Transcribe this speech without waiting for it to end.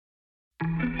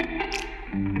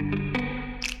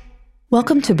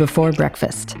Welcome to Before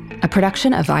Breakfast, a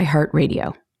production of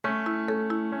iHeartRadio.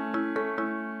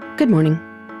 Good morning.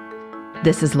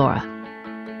 This is Laura.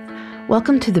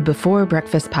 Welcome to the Before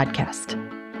Breakfast podcast.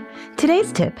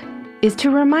 Today's tip is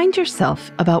to remind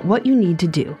yourself about what you need to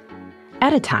do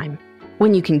at a time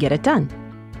when you can get it done.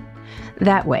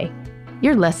 That way,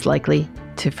 you're less likely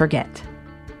to forget.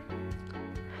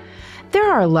 There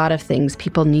are a lot of things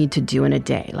people need to do in a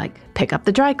day, like pick up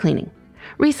the dry cleaning,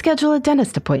 reschedule a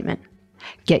dentist appointment,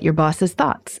 get your boss's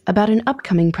thoughts about an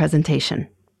upcoming presentation.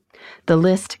 The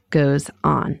list goes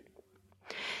on.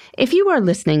 If you are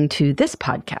listening to this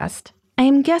podcast, I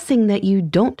am guessing that you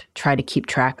don't try to keep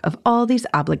track of all these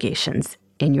obligations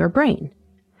in your brain.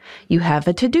 You have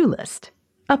a to-do list,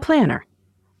 a planner,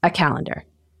 a calendar.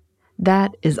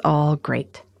 That is all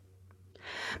great.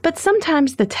 But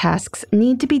sometimes the tasks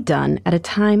need to be done at a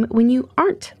time when you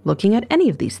aren't looking at any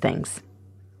of these things.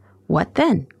 What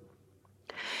then?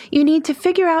 You need to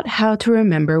figure out how to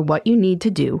remember what you need to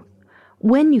do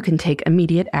when you can take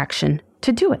immediate action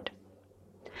to do it.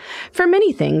 For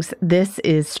many things, this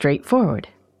is straightforward,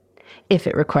 if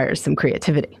it requires some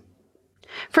creativity.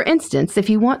 For instance, if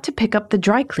you want to pick up the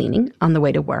dry cleaning on the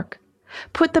way to work,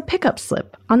 put the pickup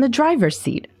slip on the driver's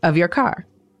seat of your car.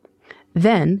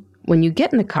 Then, when you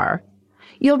get in the car,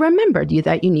 you'll remember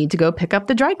that you need to go pick up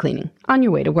the dry cleaning on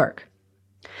your way to work.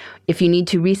 If you need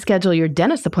to reschedule your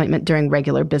dentist appointment during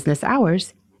regular business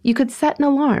hours, you could set an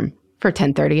alarm for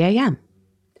 10:30 a.m.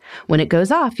 When it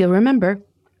goes off, you'll remember,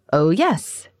 oh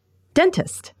yes,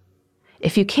 dentist.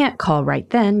 If you can't call right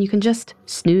then, you can just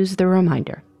snooze the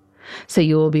reminder. So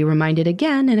you will be reminded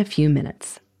again in a few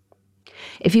minutes.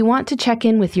 If you want to check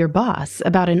in with your boss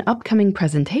about an upcoming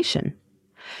presentation,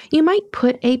 you might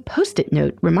put a Post-it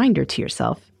note reminder to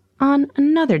yourself on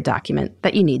another document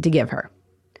that you need to give her.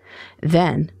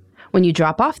 Then, when you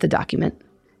drop off the document,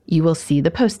 you will see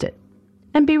the Post-it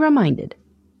and be reminded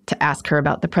to ask her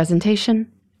about the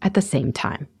presentation at the same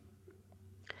time.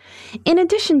 In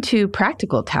addition to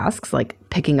practical tasks like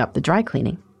picking up the dry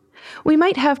cleaning, we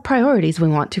might have priorities we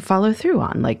want to follow through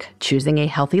on, like choosing a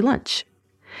healthy lunch.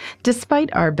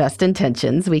 Despite our best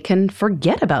intentions, we can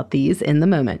forget about these in the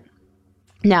moment.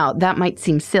 Now, that might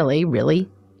seem silly, really.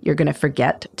 You're going to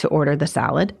forget to order the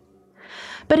salad.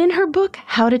 But in her book,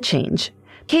 How to Change,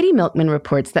 Katie Milkman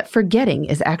reports that forgetting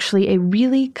is actually a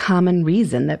really common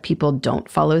reason that people don't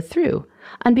follow through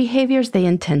on behaviors they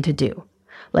intend to do,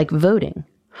 like voting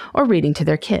or reading to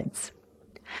their kids.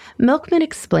 Milkman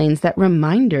explains that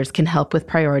reminders can help with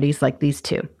priorities like these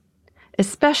too,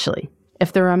 especially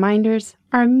if the reminders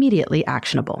are immediately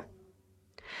actionable.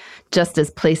 Just as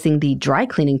placing the dry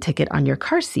cleaning ticket on your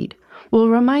car seat will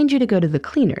remind you to go to the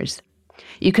cleaners,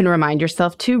 you can remind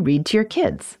yourself to read to your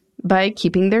kids by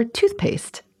keeping their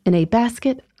toothpaste in a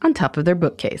basket on top of their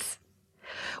bookcase.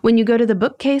 When you go to the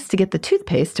bookcase to get the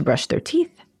toothpaste to brush their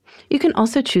teeth, you can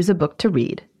also choose a book to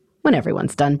read when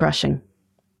everyone's done brushing.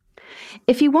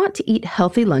 If you want to eat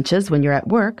healthy lunches when you're at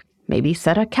work, maybe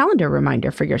set a calendar reminder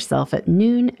for yourself at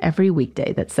noon every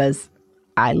weekday that says,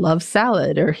 I love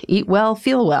salad, or eat well,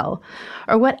 feel well,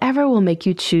 or whatever will make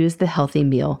you choose the healthy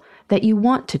meal that you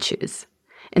want to choose,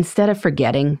 instead of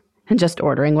forgetting and just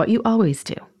ordering what you always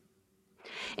do.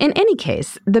 In any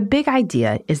case, the big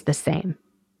idea is the same.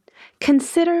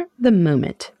 Consider the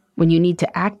moment when you need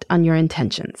to act on your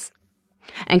intentions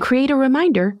and create a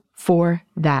reminder for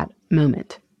that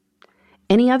moment.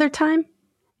 Any other time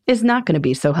is not going to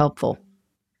be so helpful.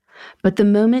 But the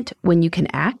moment when you can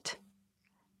act,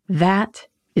 that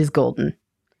is golden.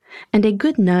 And a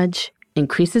good nudge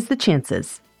increases the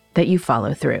chances that you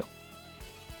follow through.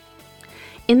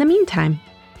 In the meantime,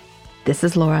 this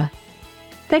is Laura.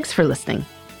 Thanks for listening.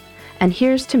 And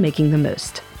here's to making the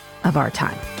most of our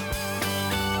time.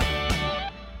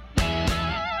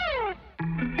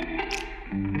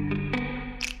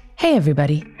 Hey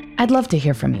everybody, I'd love to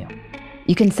hear from you.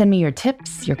 You can send me your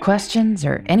tips, your questions,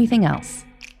 or anything else.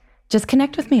 Just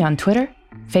connect with me on Twitter,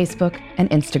 Facebook, and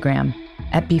Instagram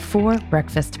at Before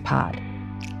Breakfast Pod.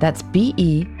 That's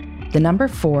BE, the number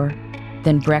 4,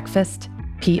 then breakfast,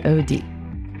 POD.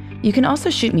 You can also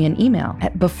shoot me an email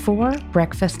at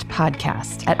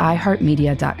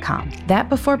beforebreakfastpodcast@iheartmedia.com. That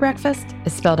Before Breakfast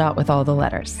is spelled out with all the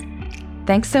letters.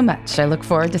 Thanks so much. I look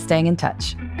forward to staying in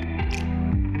touch.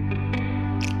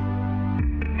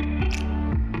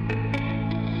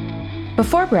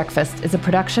 Before Breakfast is a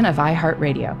production of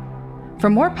iHeartRadio.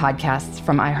 For more podcasts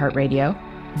from iHeartRadio,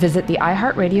 visit the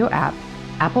iHeartRadio app,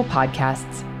 Apple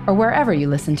Podcasts, or wherever you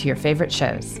listen to your favorite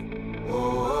shows.